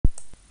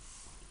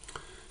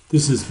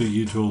This is for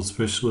U-Tool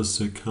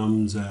Specialists. It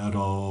comes out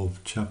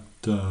of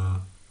Chapter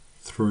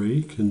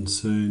 3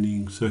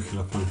 concerning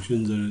circular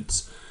functions, and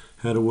it's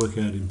how to work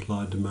out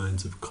implied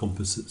domains of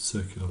composite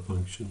circular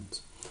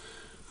functions.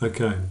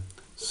 Okay,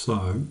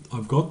 so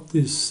I've got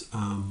this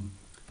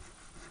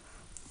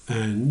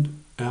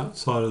and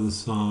outside of the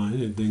sign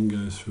it then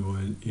goes through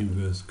an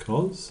inverse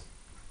cos,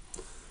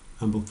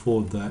 and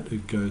before that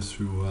it goes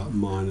through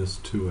minus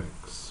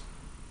 2x.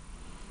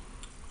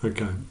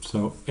 Okay,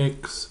 so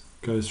x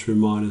goes through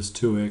minus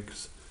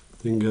 2x,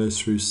 then goes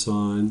through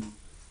sine,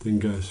 then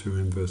goes through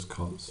inverse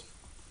cos.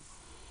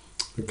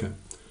 Okay,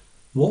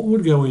 what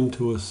would go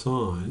into a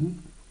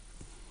sine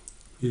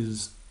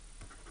is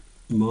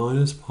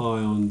minus pi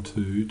on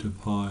 2 to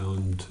pi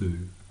on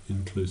 2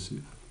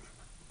 inclusive.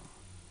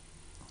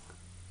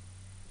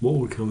 What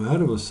would come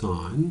out of a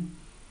sine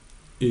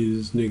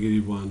is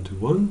negative 1 to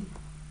 1.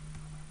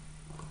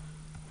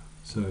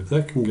 So if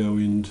that can go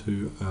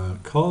into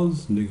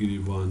cos,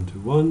 negative 1 to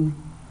 1,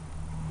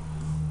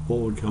 what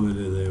would come out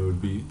of there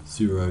would be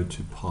 0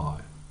 to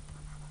pi.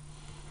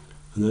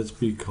 And that's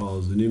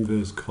because an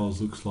inverse cos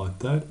looks like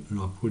that, and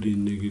I put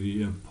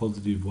in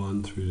positive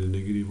 1 through to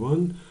negative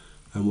 1,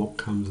 and what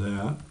comes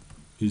out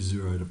is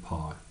 0 to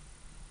pi.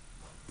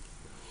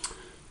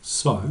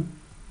 So,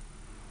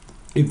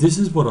 if this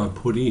is what I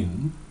put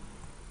in,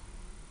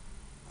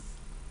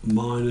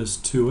 minus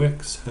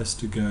 2x has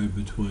to go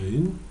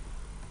between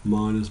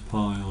minus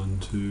pi on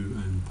 2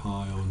 and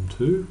pi on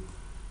 2.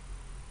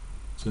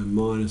 So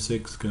minus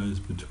x goes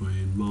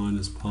between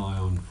minus pi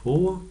on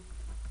 4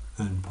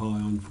 and pi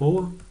on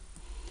 4.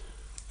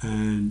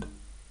 And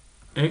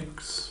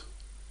x,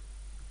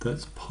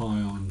 that's pi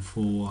on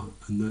 4,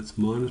 and that's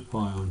minus pi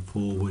on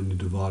 4 when you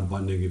divide by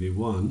negative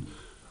 1.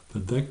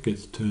 But that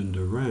gets turned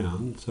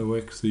around, so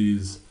x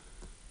is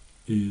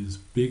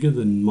bigger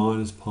than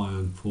minus pi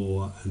on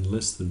 4 and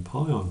less than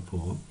pi on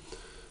 4.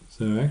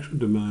 So our actual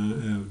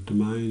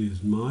domain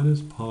is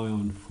minus pi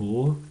on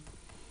 4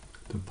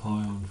 to pi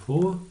on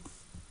 4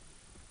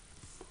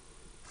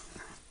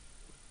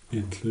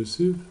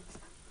 inclusive,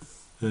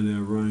 and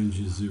our range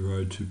is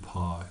 0 to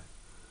pi.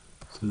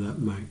 So that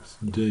makes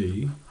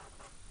D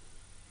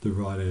the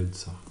right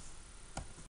answer.